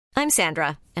I'm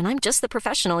Sandra, and I'm just the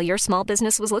professional your small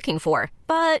business was looking for.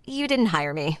 But you didn't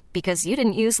hire me because you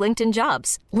didn't use LinkedIn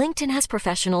Jobs. LinkedIn has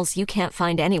professionals you can't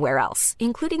find anywhere else,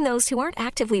 including those who aren't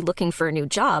actively looking for a new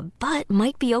job, but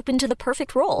might be open to the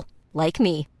perfect role, like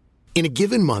me. In a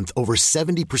given month, over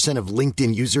 70% of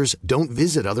LinkedIn users don't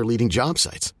visit other leading job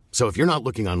sites. So if you're not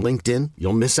looking on LinkedIn,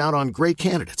 you'll miss out on great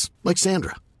candidates like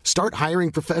Sandra. Start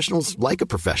hiring professionals like a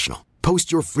professional.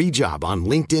 Post your free job on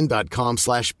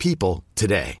linkedin.com/people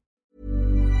today.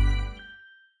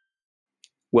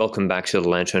 Welcome back to the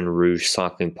Lanterne Rouge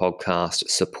Cycling Podcast,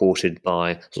 supported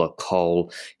by Le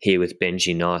Col, here with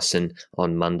Benji Nyssen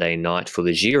on Monday night for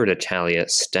the Giro d'Italia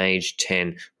Stage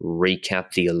 10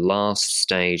 recap, the last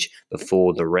stage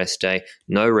before the rest day.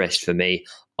 No rest for me.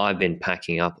 I've been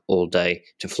packing up all day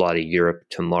to fly to Europe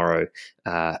tomorrow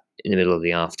in the middle of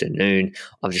the afternoon.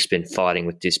 I've just been fighting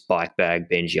with this bike bag,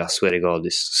 Benji. I swear to God,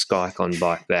 this Skycon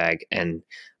bike bag. And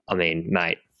I mean,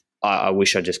 mate, I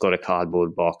wish I just got a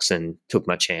cardboard box and took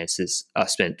my chances. I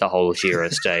spent the whole Giro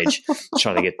stage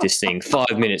trying to get this thing.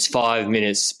 5 minutes,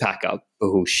 pack up.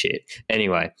 Bullshit.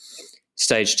 Anyway,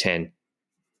 stage 10,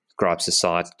 gripes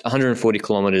aside, 140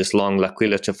 kilometres long,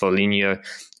 L'Aquila to Foligno.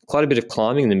 Quite a bit of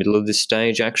climbing in the middle of this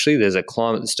stage, actually. There's a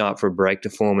climb at the start for a break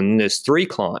to form, and then there's 3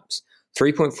 climbs.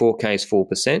 3.4 Ks,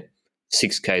 4%.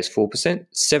 6Ks, 4%,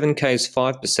 7Ks,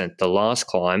 5%, the last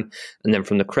climb, and then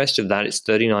from the crest of that, it's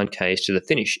 39 Ks to the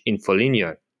finish in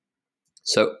Foligno.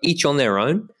 So each on their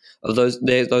own of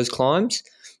those climbs,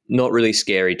 not really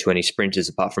scary to any sprinters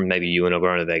apart from maybe you and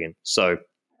Groenewegen. So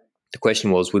the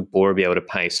question was, would Bora be able to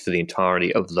pace for the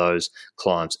entirety of those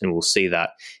climbs? And we'll see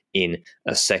that in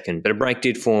a second. But a break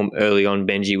did form early on,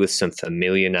 Benji, with some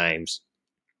familiar names.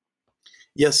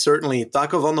 Yes, certainly.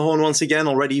 Taco van der Hoorn once again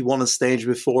already won a stage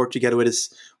before together with his,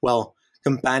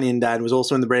 companion that was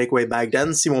also in the breakaway back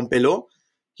then, Simon Pelot.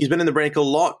 He's been in the break a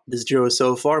lot this Giro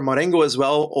so far. Marengo as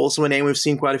well, also a name we've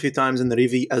seen quite a few times in the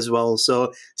Rivi as well.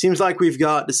 So seems like we've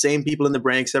got the same people in the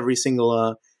breaks every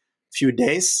single few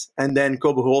days. And then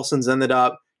Kobe Goossens ended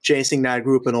up chasing that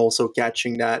group and also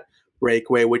catching that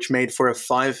breakaway, which made for a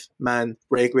 5-man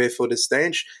breakaway for the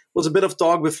stage. There was a bit of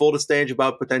talk before the stage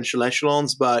about potential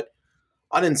echelons, but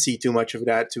I didn't see too much of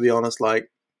that, to be honest.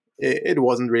 It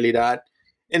wasn't really that.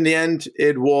 In the end,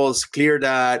 it was clear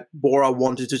that Bora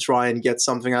wanted to try and get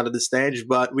something out of the stage,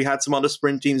 but we had some other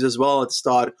sprint teams as well at the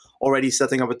start already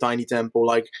setting up a tiny tempo.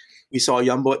 Like we saw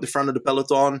Jumbo at the front of the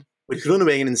peloton with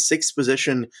Groenewegen in 6th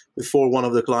position before one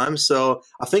of the climbs. So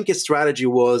I think his strategy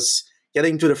was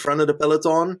getting to the front of the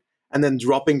peloton and then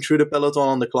dropping through the peloton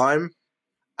on the climb.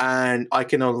 And I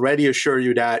can already assure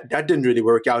you that didn't really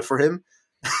work out for him.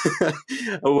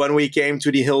 When we came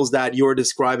to the hills that you were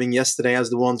describing yesterday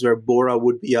as the ones where Bora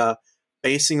would be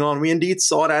pacing on, we indeed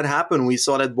saw that happen. We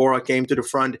saw that Bora came to the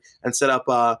front and set up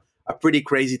a pretty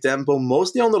crazy tempo,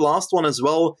 mostly on the last one as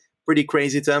well, pretty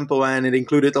crazy tempo, and it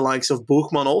included the likes of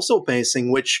Buchmann also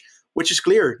pacing, which is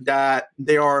clear that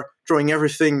they are throwing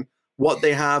everything what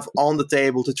they have on the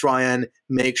table to try and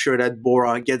make sure that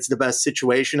Bora gets the best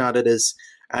situation out of this.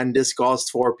 And this caused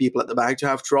for people at the back to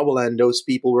have trouble. And those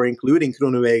people were including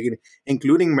Groenewegen,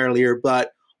 including Merlier,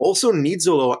 but also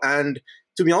Nizzolo. And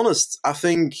to be honest, I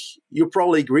think you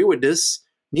probably agree with this.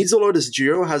 Nizzolo this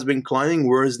Giro has been climbing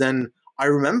worse than I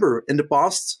remember. In the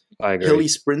past, hilly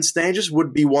sprint stages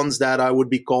would be ones that I would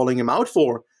be calling him out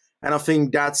for. And I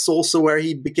think that's also where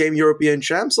he became European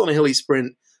champs on a hilly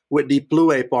sprint with the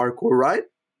Plouay parkour, right?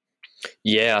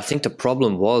 Yeah, I think the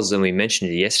problem was, and we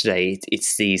mentioned it yesterday,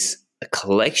 it's a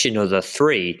collection of the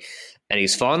 3, and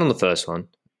he's fine on the first one,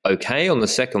 okay on the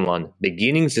second one,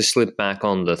 beginning to slip back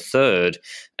on the third,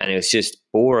 and it was just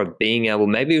Bora being able,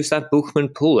 maybe it was that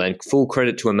Buchmann pull, and full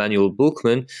credit to Emmanuel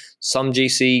Buchmann. Some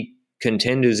GC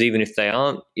contenders, even if they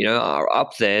aren't, are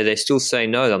up there, they still say,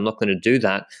 no, I'm not going to do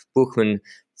that. Buchmann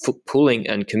pulling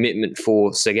and commitment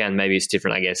for Sagan, maybe it's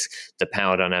different, I guess, the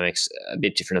power dynamics a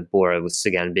bit different at Bora with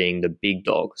Sagan being the big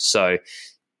dog. So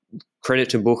credit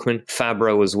to Buchmann.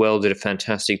 Fabro as well did a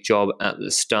fantastic job at the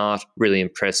start. Really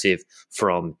impressive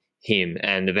from him.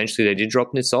 And eventually they did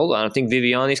drop Nizzolo. And I think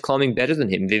Viviani's climbing better than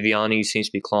him. Viviani seems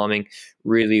to be climbing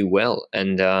really well.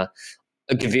 And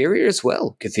Gaviria as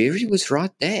well. Gaviria was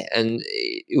right there. And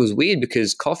it was weird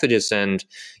because Cofidis and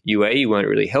UAE weren't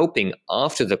really helping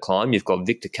after the climb. You've got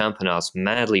Victor Campenas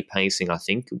madly pacing, I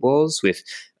think it was, with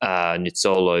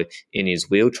Nizzolo in his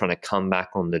wheel trying to come back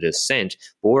on the descent.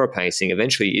 Bora pacing.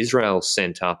 Eventually Israel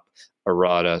sent up a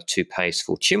rider to pace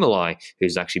for Chimolai,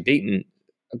 who's actually beaten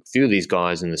a few of these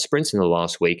guys in the sprints in the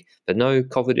last week, but no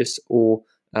Cofidis or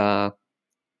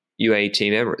UAE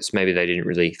Team Emirates. Maybe they didn't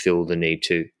really feel the need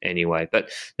to anyway.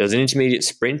 But there was an intermediate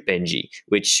sprint, Benji,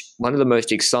 which one of the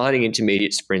most exciting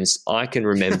intermediate sprints I can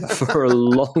remember for a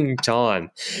long time.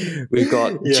 We've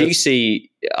got GC,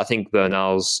 I think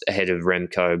Bernal's ahead of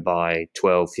Remco by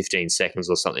 12, 15 seconds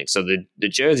or something. So the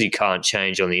jersey can't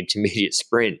change on the intermediate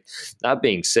sprint. That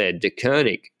being said, De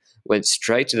Koenig went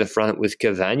straight to the front with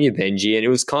Cavagna, Benji, and it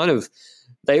was kind of,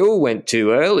 they all went too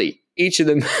early. Each of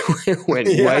them went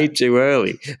way too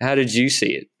early. How did you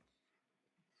see it?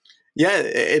 Yeah,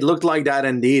 it looked like that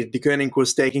indeed. De Koenig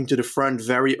was taking to the front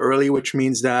very early, which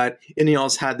means that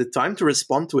Ineos had the time to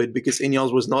respond to it because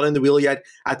Ineos was not in the wheel yet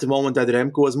at the moment that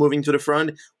Remco was moving to the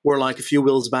front. We're like a few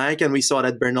wheels back, and we saw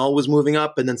that Bernal was moving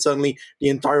up, and then suddenly the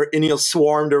entire Ineos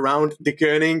swarmed around De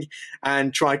Koenig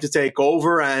and tried to take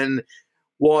over. And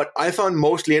what I found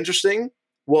mostly interesting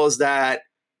was that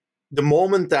the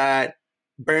moment that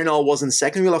Bernal was in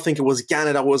second wheel, I think it was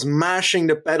Ganna that was mashing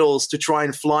the pedals to try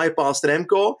and fly past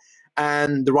Remco.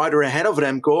 And the rider ahead of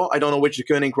Remco, I don't know which De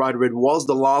Koenig rider it was,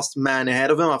 the last man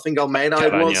ahead of him, I think Almeida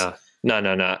Cavagna. It was. No.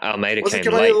 Almeida was came it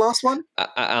Cavagna late. The last one?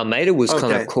 Almeida was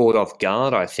kind of caught off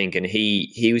guard, I think, and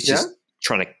he was just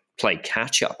trying to play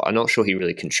catch up. I'm not sure he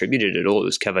really contributed at all. It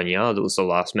was Cavagna that was the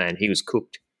last man. He was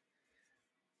cooked.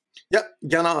 Yeah,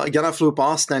 Ganna flew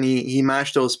past and he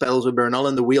mashed those pedals with Bernal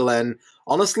in the wheel. And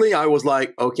honestly, I was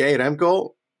like, okay,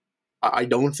 Remco, I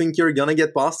don't think you're going to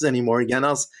get past us anymore.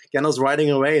 Ganna's riding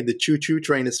away. The choo-choo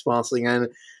train is passing. And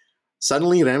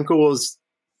suddenly Remco was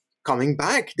coming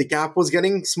back. The gap was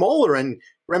getting smaller and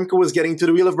Remco was getting to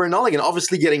the wheel of Bernal again,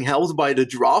 obviously getting helped by the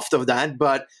draft of that,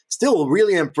 but still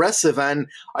really impressive. And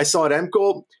I saw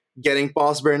Remco getting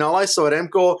past Bernal. I saw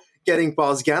Remco getting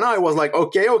past Ganna. I was like,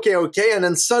 okay. And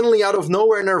then suddenly out of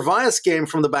nowhere, Narvaez came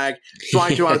from the back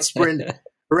trying to outsprint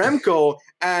Remco.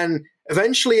 And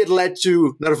eventually it led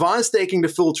to Narvaez taking the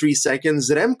full 3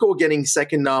 seconds, Remco getting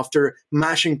second after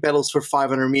mashing pedals for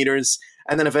 500 meters.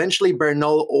 And then eventually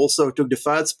Bernal also took the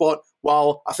third spot,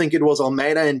 while I think it was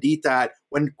Almeida indeed that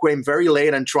came very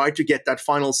late and tried to get that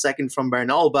final second from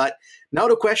Bernal. But now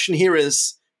the question here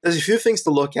is, there's a few things to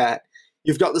look at.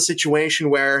 You've got the situation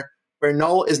where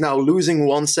Bernal is now losing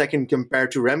 1 second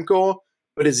compared to Remco,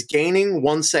 but is gaining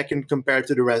 1 second compared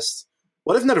to the rest.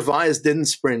 What if Narvaez didn't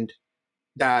sprint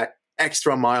that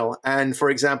extra mile and,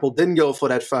 for example, didn't go for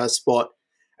that first spot,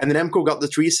 and then Remco got the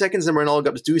 3 seconds and Bernal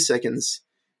got the 2 seconds?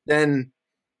 Then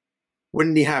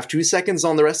wouldn't he have 2 seconds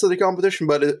on the rest of the competition?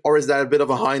 Or is that a bit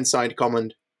of a hindsight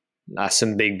comment? That's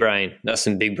some big brain. That's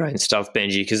some big brain stuff,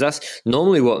 Benji, because that's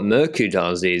normally what Mercu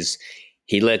does is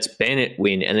he lets Bennett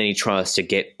win and then he tries to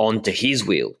get onto his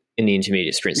wheel in the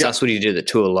intermediate sprints. Yep. That's what he did at the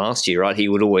Tour last year, right? He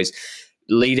would always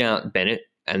lead out Bennett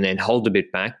and then hold a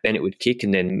bit back. Bennett would kick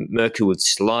and then Mercu would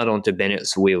slide onto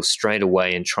Bennett's wheel straight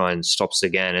away and try and stop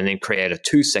Sagan and then create a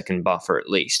 2 second buffer at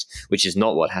least, which is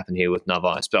not what happened here with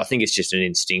Narvaez. But I think it's just an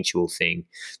instinctual thing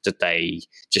that they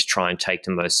just try and take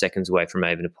the most seconds away from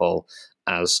Evenepoel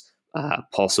as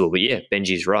possible. But yeah,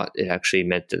 Benji's right. It actually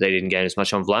meant that they didn't gain as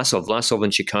much on Vlasov. Vlasov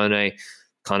and Ciccone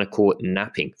kind of caught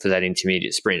napping for that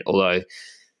intermediate sprint, although a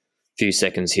few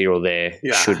seconds here or there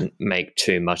shouldn't make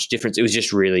too much difference. It was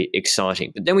just really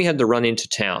exciting. But then we had the run into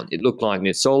town. It looked like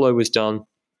Nizzolo was done.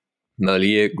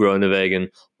 Merlier, Groenewegen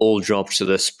all dropped. So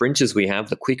the sprinters we have,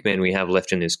 the quick men we have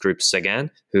left in this group, Sagan,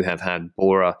 who have had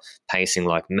Bora pacing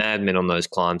like madmen on those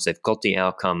climbs. They've got the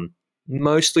outcome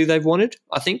mostly they've wanted,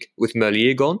 I think, with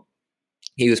Merlier gone.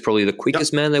 He was probably the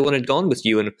quickest man they wanted gone, with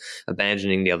Ewan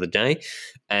abandoning the other day.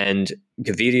 And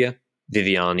Gaviria,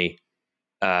 Viviani,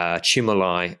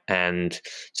 Chimolai, and is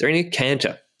there any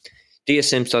Cantor?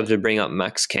 DSM started to bring up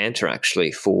Max Cantor,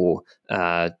 actually, for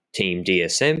Team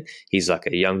DSM. He's like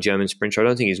a young German sprinter. I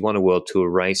don't think he's won a World Tour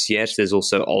race yet. There's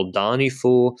also Oldani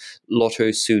for Lotto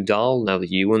Soudal, now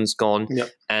that Ewan's gone. Yep.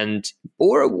 And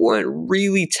Bora weren't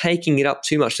really taking it up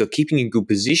too much. They're keeping in good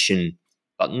position,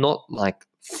 but not like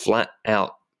flat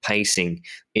out pacing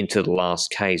into the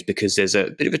last Ks, because there's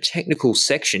a bit of a technical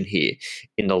section here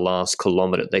in the last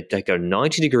kilometre. They go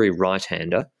 90-degree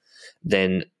right-hander,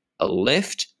 then a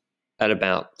left at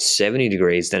about 70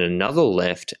 degrees, then another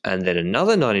left, and then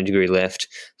another 90-degree left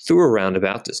through a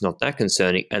roundabout that's not that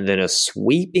concerning, and then a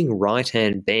sweeping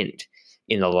right-hand bend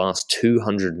in the last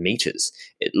 200 metres,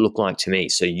 it looked like to me.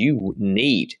 So you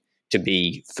need to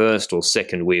be first or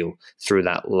second wheel through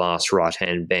that last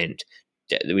right-hand bend.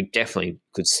 We definitely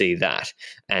could see that.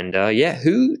 And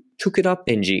who took it up,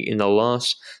 Benji, in the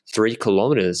last 3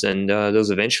 kilometres? And there was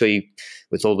eventually,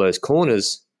 with all those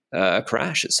corners, a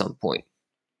crash at some point.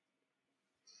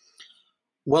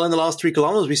 Well, in the last 3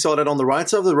 kilometers, we saw that on the right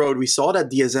side of the road, we saw that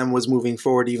DSM was moving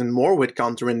forward even more with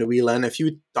Gunter in the wheel. And a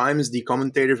few times the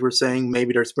commentators were saying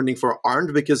maybe they're sprinting for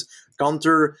Arndt because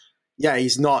Gunter,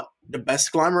 he's not the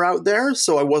best climber out there.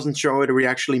 So I wasn't sure whether he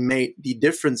actually made the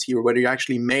difference here, whether he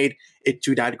actually made it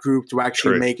to that group to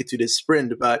actually make it to this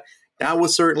sprint. But that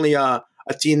was certainly a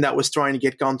team that was trying to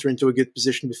get Gunter into a good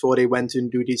position before they went and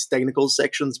do these technical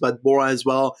sections. But Bora as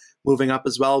well, moving up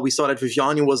as well. We saw that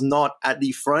Viviani was not at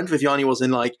the front. Viviani was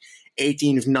in like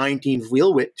 18th, 19th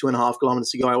wheel width 2.5 kilometers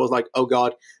to go. I was like, oh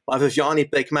God, my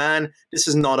Viviani pick, man, this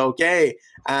is not okay.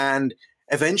 And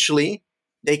eventually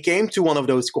they came to one of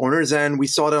those corners and we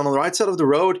saw that on the right side of the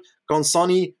road,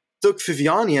 Gonsoni took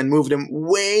Viviani and moved him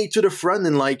way to the front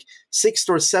in like 6th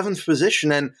or 7th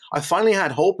position. And I finally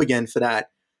had hope again for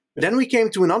that. But then we came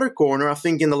to another corner, I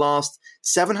think in the last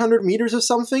 700 meters or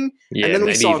something. Yeah, and then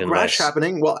we saw a crash less.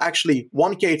 happening. Well, actually,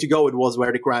 1K to go, it was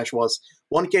where the crash was.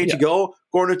 1K to go,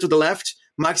 corner to the left.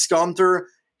 Max Gunter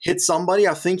hit somebody.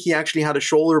 I think he actually had a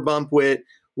shoulder bump with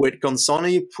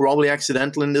Consoni, probably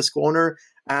accidental in this corner.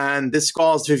 And this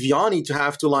caused Viviani to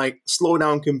have to like slow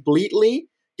down completely,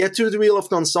 get to the wheel of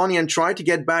Consoni and try to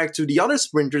get back to the other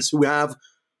sprinters who have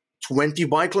 20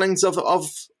 bike lengths of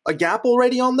a gap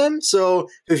already on them. So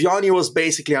Viviani was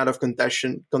basically out of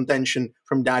contention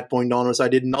from that point onwards. I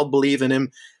did not believe in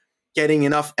him getting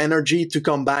enough energy to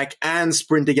come back and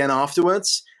sprint again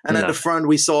afterwards. And at the front,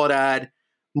 we saw that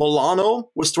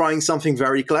Milano was trying something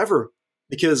very clever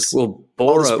because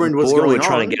Bora were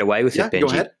trying to get away with it,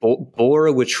 Benji.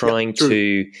 Bora were trying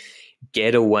to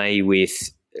get away with.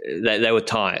 They were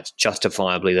tired,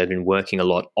 justifiably. They'd been working a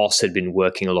lot. Oss had been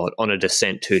working a lot on a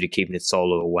descent too to keep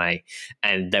Nizzolo away.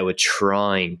 And they were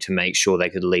trying to make sure they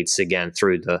could lead Sagan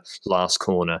through the last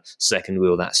corner, second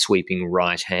wheel, that sweeping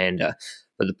right-hander.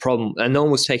 But the problem, and no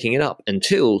one was taking it up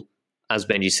until, as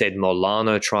Benji said,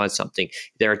 Molano tried something.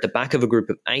 They're at the back of a group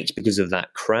of 8 because of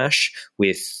that crash.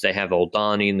 They have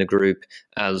Oldani in the group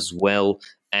as well.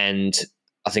 And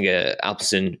I think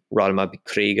Alpecin rider might be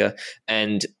Krieger.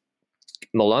 And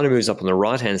Milano moves up on the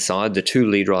right-hand side, the 2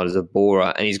 lead riders of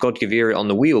Bora, and he's got Gaviria on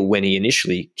the wheel when he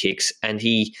initially kicks, and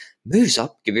he moves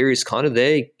up. Gaviria's kind of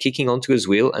there, kicking onto his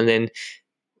wheel, and then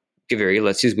Gaviria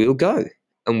lets his wheel go.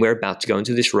 And we're about to go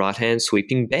into this right-hand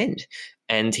sweeping bend.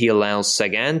 And he allows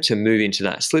Sagan to move into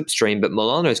that slipstream, but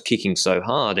Milano's kicking so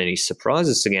hard, and he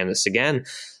surprises Sagan that Sagan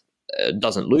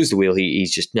doesn't lose the wheel.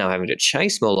 He's just now having to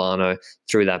chase Milano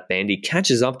through that bend. He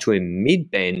catches up to him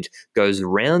mid-bend, goes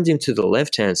round him to the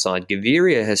left-hand side.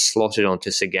 Gaviria has slotted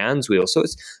onto Sagan's wheel. So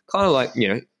it's kind of like,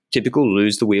 typical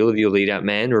lose the wheel of your lead-out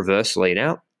man, reverse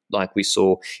lead-out, like we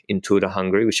saw in Tour de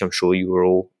Hungary, which I'm sure you were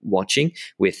all watching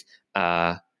with,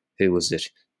 who was it?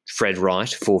 Fred Wright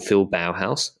for Phil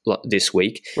Bauhaus this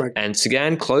week. Right. And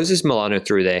Sagan closes Milano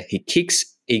through there. He kicks,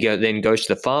 then goes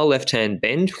to the far left-hand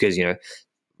bend because,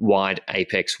 wide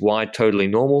apex, wide, totally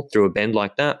normal through a bend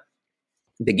like that.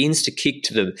 Begins to kick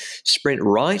to the sprint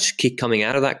right, kick coming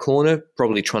out of that corner,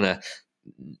 probably trying to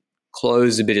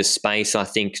close a bit of space, I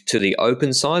think, to the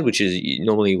open side, which is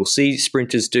normally we'll see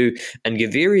sprinters do. And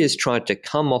Gaviria's tried to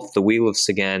come off the wheel of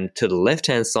Sagan to the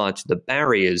left-hand side to the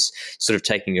barriers, sort of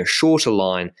taking a shorter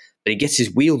line. But he gets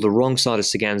his wheel the wrong side of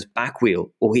Sagan's back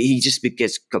wheel, or he just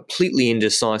gets completely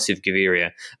indecisive,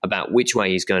 Gaviria, about which way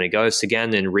he's going to go.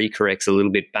 Sagan then recorrects a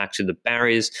little bit back to the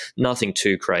barriers. Nothing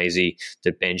too crazy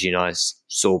that Benji and I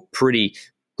saw pretty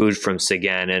good from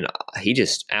Sagan, and he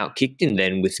just outkicked him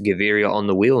then with Gaviria on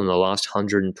the wheel in the last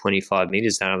 125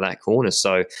 meters out of that corner.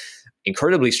 So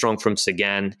incredibly strong from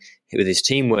Sagan with his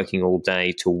team working all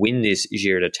day to win this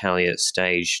Giro d'Italia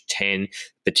stage 10,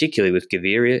 particularly with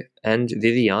Gaviria and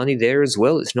Viviani there as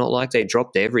well. It's not like they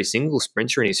dropped every single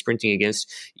sprinter and he's sprinting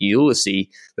against Ulissi.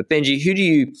 But Benji, who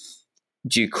do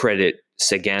you credit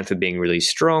Sagan for being really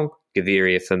strong,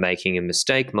 Gaviria for making a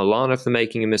mistake, Milano for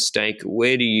making a mistake?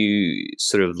 Where do you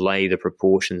sort of lay the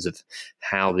proportions of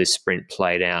how this sprint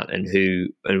played out and who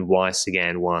and why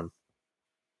Sagan won?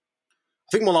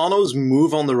 I think Milano's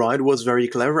move on the ride was very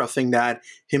clever. I think that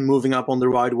him moving up on the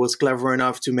ride was clever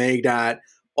enough to make that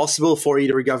possible for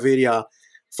either Gaviria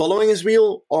following his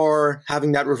wheel or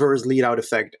having that reverse lead-out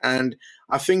effect. And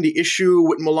I think the issue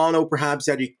with Milano perhaps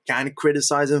that you can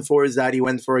criticize him for is that he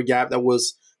went for a gap that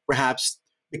was perhaps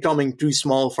becoming too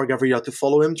small for Gaviria to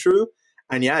follow him through.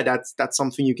 And yeah, that's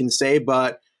something you can say,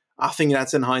 but I think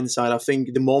that's in hindsight. I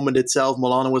think the moment itself,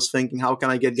 Milano was thinking, how can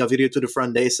I get Gaviria to the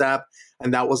front ASAP?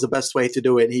 And that was the best way to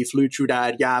do it. He flew through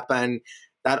that gap and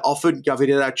that offered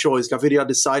Gaviria that choice. Gaviria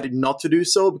decided not to do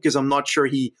so because I'm not sure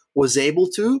he was able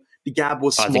to. The gap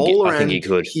was smaller I think he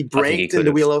could. He braked in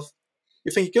the wheel of...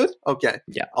 You think he could? Okay.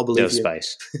 Yeah, I'll believe you.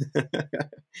 space.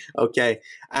 Okay.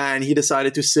 And he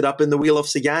decided to sit up in the wheel of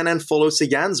Sagan and follow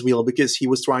Sagan's wheel because he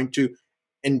was trying to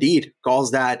indeed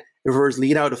cause that reverse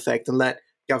lead-out effect and let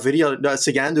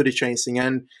Sagan do the chasing.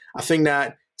 And I think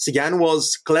that Sagan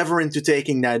was clever into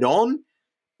taking that on,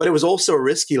 but it was also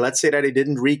risky. Let's say that he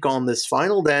didn't recon this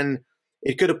final, then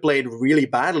it could have played really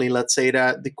badly. Let's say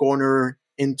that the corner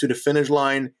into the finish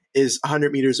line is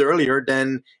 100 meters earlier,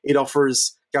 then it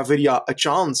offers Gaviria a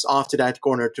chance after that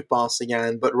corner to pass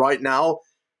again. But right now,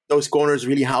 those corners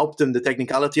really helped him. The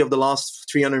technicality of the last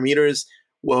 300 meters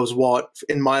was what,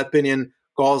 in my opinion,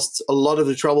 caused a lot of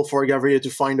the trouble for Gaviria to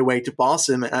find a way to pass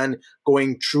him. And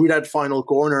going through that final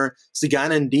corner,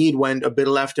 Sagan indeed went a bit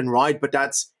left and right, but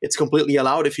it's completely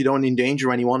allowed if you don't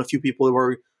endanger anyone. A few people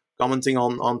were commenting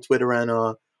on Twitter and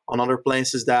on other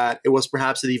places that it was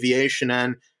perhaps a deviation,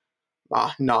 and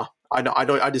no,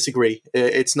 I disagree.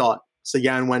 It's not.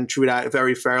 Sagan went through that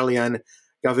very fairly, and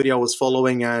Gaviria was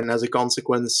following, and as a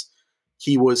consequence,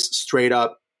 he was straight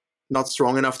up not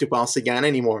strong enough to pass Sagan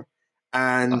anymore.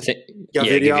 And I think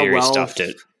Gaviria stuffed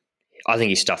it. I think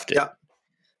he stuffed it. Yeah.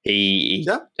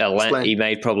 He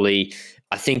made probably,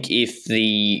 I think if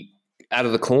out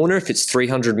of the corner, if it's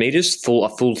 300 meters, a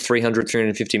full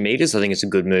 350 meters, I think it's a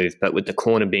good move. But with the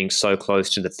corner being so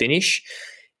close to the finish,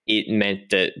 it meant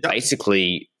that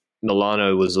basically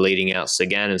Milano was leading out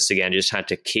Sagan, and Sagan just had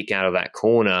to kick out of that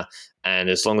corner. And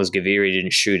as long as Gaviria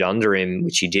didn't shoot under him,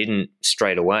 which he didn't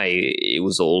straight away, it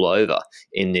was all over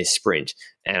in this sprint.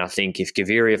 And I think if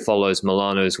Gaviria follows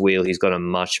Milano's wheel, he's got a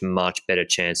much, much better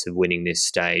chance of winning this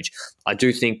stage. I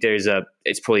do think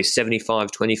it's probably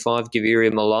 75-25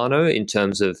 Gaviria-Milano in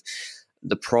terms of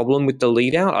the problem with the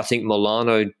lead out. I think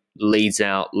Milano leads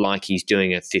out like he's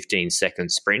doing a 15-second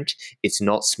sprint. It's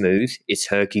not smooth. It's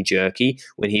herky-jerky.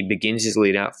 When he begins his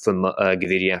lead out from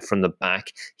Gaviria from the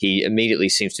back, he immediately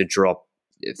seems to drop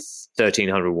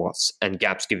 1,300 watts and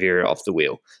gaps Gaviria off the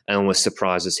wheel and almost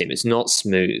surprises him. It's not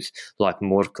smooth like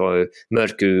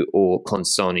Murcu or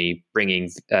Consoni bringing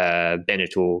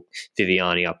Bennett or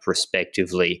Viviani up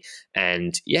respectively.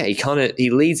 And yeah,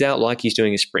 he leads out like he's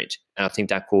doing a sprint. And I think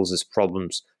that causes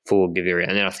problems for Gaviria.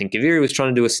 And then I think Gaviria was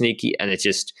trying to do a sneaky, and it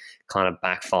just kind of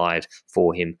backfired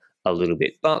for him a little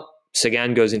bit. But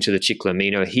Sagan goes into the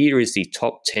Ciclamino. Here is the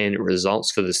top 10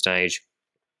 results for the stage.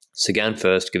 Sagan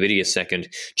first, Gaviria second,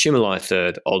 Cimolai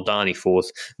third, Oldani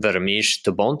fourth, Vermeersch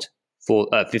de Bont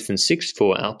fifth and sixth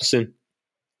for Alpecin,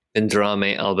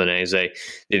 Vendrame, Albanese,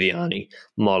 Viviani,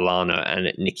 Milano,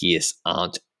 and Nikias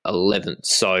aren't 11th.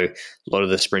 So a lot of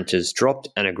the sprinters dropped,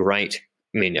 and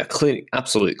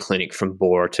absolute clinic from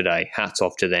Bora today. Hats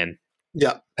off to them.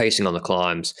 Yeah. Pacing on the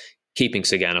climbs, keeping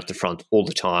Sagan at the front all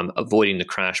the time, avoiding the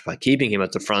crash by keeping him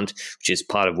at the front, which is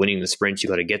part of winning the sprint.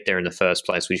 You've got to get there in the first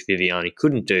place, which Viviani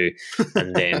couldn't do.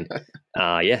 And then,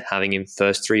 having him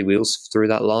first three wheels through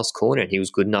that last corner, and he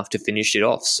was good enough to finish it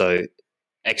off. So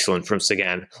excellent from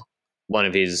Sagan. One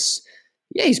of his...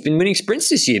 Yeah, he's been winning sprints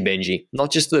this year, Benji.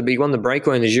 Not just he won the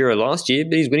breakaway in the Giro last year,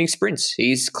 but he's winning sprints.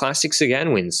 He's classic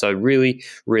Sagan wins. So really,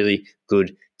 really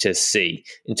good to see.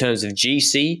 In terms of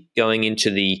GC going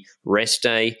into the rest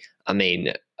day,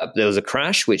 there was a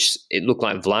crash, which it looked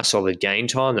like Vlasov had gained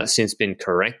time. That's since been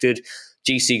corrected.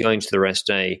 GC going to the rest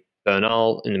day,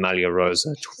 Bernal in the Maglia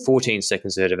Rosa, 14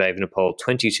 seconds ahead of Evenepoel,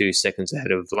 22 seconds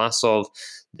ahead of Vlasov.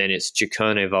 Then it's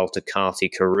Ciccone, Volta, Carthy,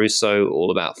 Caruso,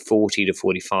 all about 40 to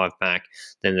 45 back.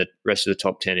 Then the rest of the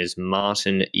top 10 is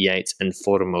Martin, Yates, and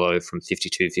Formolo from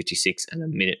 52, 56, and a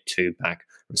minute 2 back,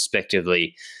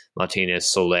 respectively.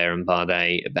 Martinez, Soler, and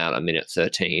Bardet about a minute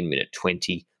 13, minute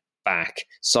 20 back.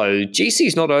 So GC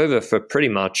is not over for pretty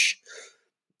much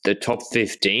the top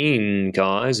 15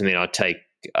 guys.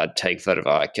 I'd take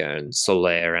Vervaeke and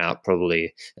Soler out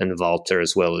probably, and Volta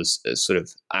as well as sort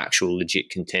of actual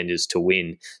legit contenders to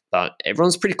win. But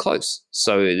everyone's pretty close.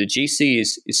 So the GC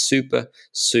is super,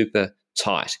 super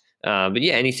tight. But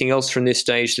yeah, anything else from this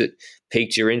stage that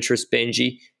piqued your interest,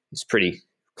 Benji? It's pretty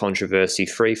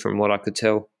controversy-free from what I could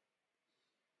tell.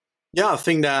 Yeah, I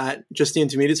think that just the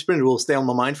intermediate sprint will stay on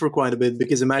my mind for quite a bit,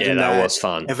 because imagine that was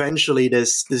fun. Eventually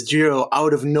this Giro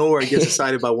out of nowhere gets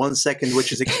decided by 1 second,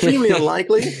 which is extremely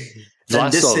unlikely.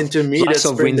 And this intermediate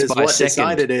sprint is what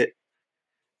decided it.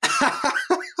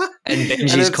 And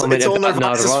Benji's comment about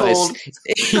Narvaez.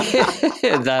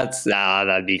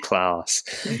 That'd be class.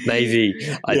 Maybe.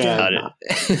 I doubt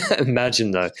it.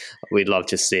 Imagine though. We'd love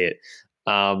to see it.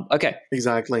 Okay.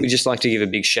 Exactly. We'd just like to give a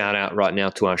big shout out right now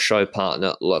to our show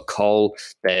partner, Le Col.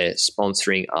 They're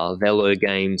sponsoring our Velo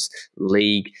Games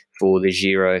League for the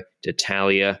Giro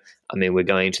d'Italia. We're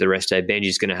going into the rest day.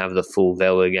 Benji's going to have the full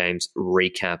Velo Games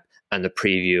recap and the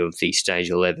preview of the Stage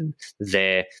 11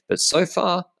 there. But so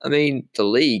far, I mean, the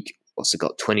league, what's it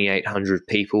got, 2,800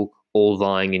 people all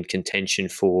vying in contention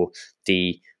for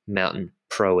the Mountain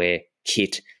Pro Air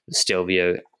kit, the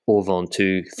Stelvio Orvon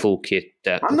 2 full kit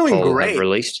that I'm doing Cole great. have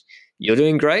released. You're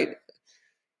doing great?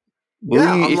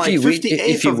 I'm like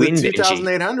 58th of the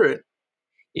 2,800.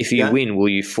 If you win, will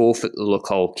you forfeit the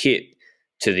Lacole kit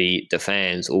to the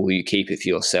fans, or will you keep it for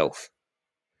yourself?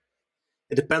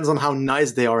 It depends on how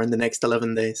nice they are in the next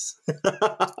 11 days.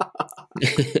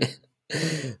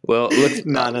 Well, look,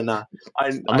 no. I'm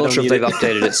not sure if they've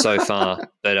updated it so far,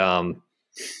 but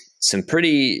some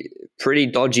pretty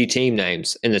dodgy team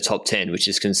names in the top 10, which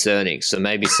is concerning. So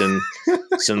maybe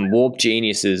some warp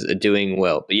geniuses are doing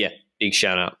well. But yeah, big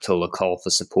shout out to Lacole for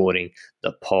supporting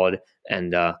the pod,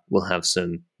 and we'll have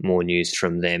some more news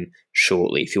from them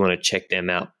shortly. If you want to check them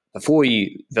out before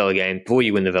you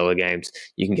win the Velo Games,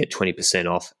 you can get 20%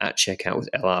 off at checkout with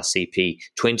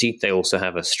LRCP20. They also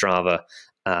have a Strava.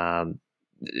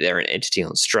 They're an entity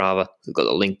on Strava. We've got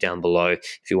the link down below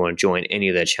if you want to join any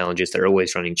of their challenges. They're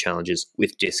always running challenges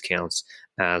with discounts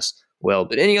as well.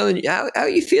 But how are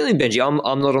you feeling, Benji?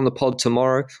 I'm not on the pod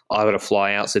tomorrow. I've got to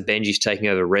fly out, so Benji's taking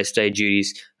over rest day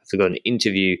duties. I've got an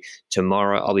interview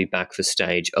tomorrow. I'll be back for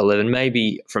Stage 11,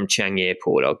 maybe from Changi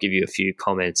Airport. I'll give you a few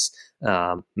comments.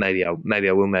 Maybe I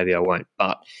will, maybe I won't.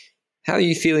 But how are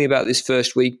you feeling about this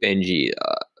first week, Benji?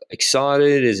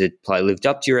 Excited? Has it lived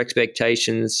up to your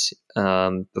expectations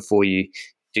before you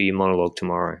do your monologue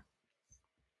tomorrow?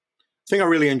 I think I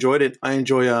really enjoyed it. I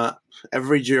enjoy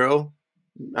every Giro,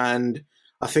 and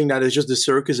I think that it's just the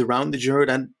circus around the Giro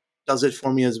that does it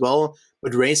for me as well.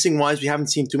 But racing-wise, we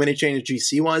haven't seen too many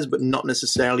changes GC-wise, but not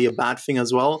necessarily a bad thing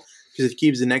as well, because it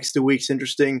keeps the next 2 weeks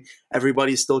interesting.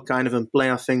 Everybody's still kind of in play.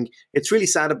 I think it's really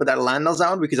sad that Landa's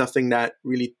out, because I think that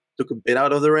really took a bit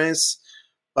out of the race.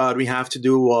 But we have to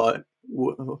do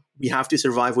we have to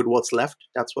survive with what's left.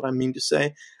 That's what I mean to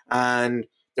say. And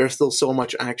there's still so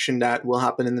much action that will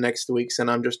happen in the next 2 weeks. And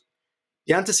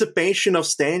the anticipation of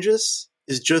stages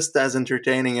is just as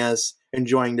entertaining as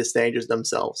enjoying the stages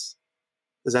themselves.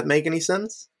 Does that make any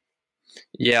sense?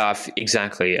 Yeah,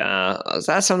 exactly.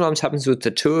 That sometimes happens with the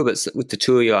Tour, but with the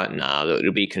Tour, you're like, nah,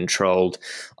 it'll be controlled.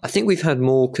 I think we've had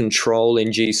more control in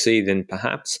GC than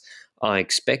perhaps I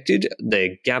expected.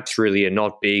 The gaps really are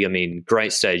not big. I mean,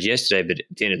 great stage yesterday, but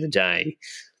at the end of the day,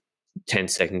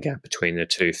 10-second gap between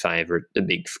the the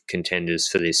big contenders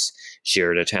for this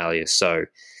Giro d'Italia. So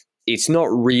it's not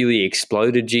really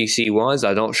exploded GC-wise.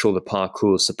 I'm not sure the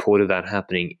parkour supported that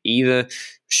happening either.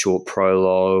 Short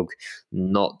prologue,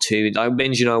 not too...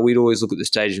 Benji and I, we'd always look at the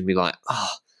stage and be like,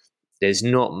 there's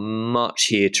not much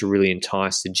here to really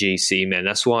entice the GC, man.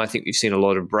 That's why I think we've seen a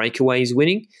lot of breakaways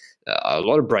winning. A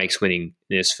lot of breaks winning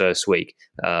in this first week.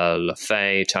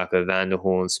 Lafay, Taco van der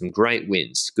Hoorn, some great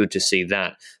wins. Good to see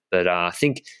that. But I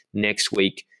think next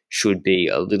week should be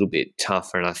a little bit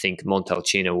tougher, and I think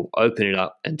Montalcino will open it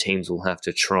up and teams will have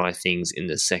to try things in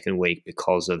the second week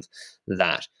because of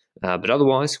that. But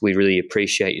otherwise, we really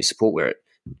appreciate your support.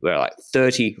 We're like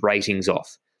 30 ratings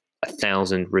off,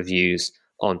 1,000 reviews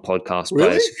on podcast really?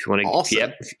 players. If you want to,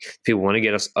 awesome. If people want to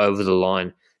get us over the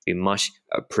line, we much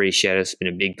appreciate it. It's been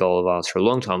a big goal of ours for a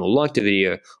long time. Like the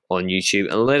video on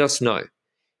YouTube and let us know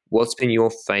what's been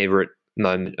your favorite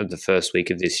moment of the first week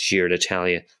of this Giro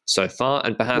d'Italia so far,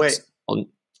 and perhaps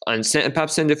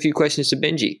perhaps send a few questions to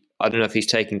Benji. I don't know if he's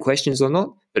taking questions or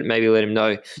not, but maybe let him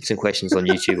know some questions on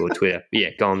YouTube or Twitter. Yeah,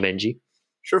 go on, Benji.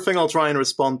 Sure thing. I'll try and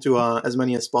respond to as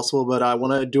many as possible, but I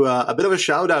want to do a bit of a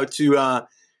shout out to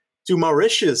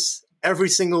Mauritius. Every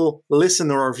single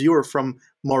listener or viewer from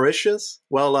Mauritius.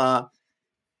 Well,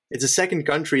 it's the second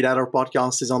country that our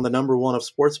podcast is on the number one of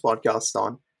sports podcasts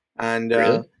on, and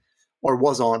really? Or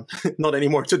was on, not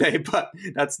anymore today. But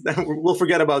we'll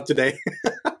forget about today.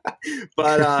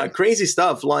 But crazy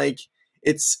stuff. Like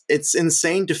it's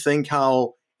insane to think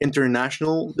how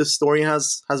international this story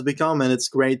has become, and it's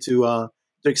great to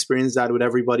experience that with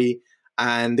everybody.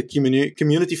 And the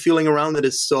community feeling around it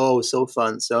is so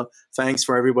fun. So thanks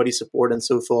for everybody's support and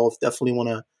so forth. Definitely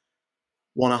want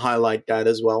to highlight that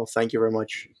as well. Thank you very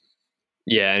much.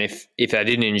 Yeah, and if I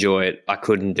didn't enjoy it, I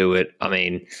couldn't do it. I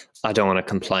mean, I don't want to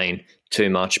complain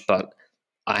too much, but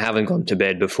I haven't gone to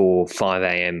bed before 5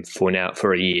 a.m.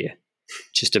 for a year,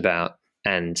 just about,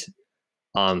 and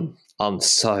I'm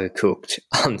so cooked.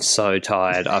 I'm so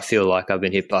tired. I feel like I've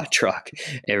been hit by a truck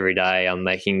every day. I'm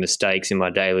making mistakes in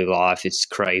my daily life. It's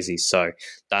crazy. So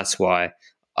that's why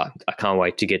I can't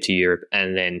wait to get to Europe,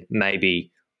 and then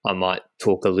maybe I might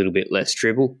talk a little bit less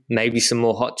dribble, maybe some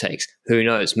more hot takes. Who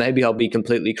knows? Maybe I'll be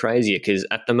completely crazier, because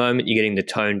at the moment you're getting the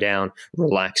toned down,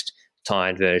 relaxed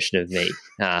tired version of me.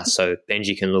 So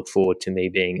Benji can look forward to me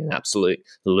being an absolute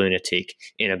lunatic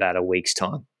in about a week's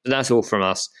time. So that's all from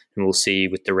us, and we'll see you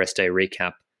with the rest day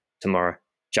recap tomorrow.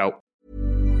 Ciao.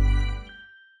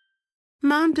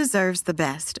 Mom deserves the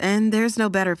best, and there's no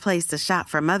better place to shop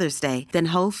for Mother's Day than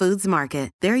Whole Foods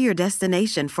Market. They're your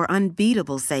destination for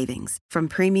unbeatable savings, from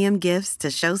premium gifts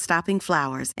to show-stopping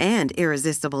flowers and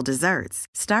irresistible desserts.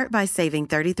 Start by saving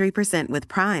 33% with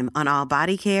Prime on all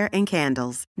body care and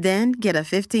candles. Then get a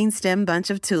 15-stem bunch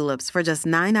of tulips for just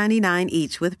 $9.99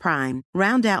 each with Prime.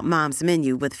 Round out Mom's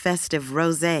menu with festive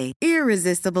rosé,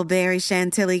 irresistible berry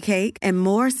chantilly cake, and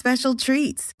more special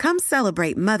treats. Come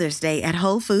celebrate Mother's Day at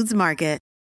Whole Foods Market.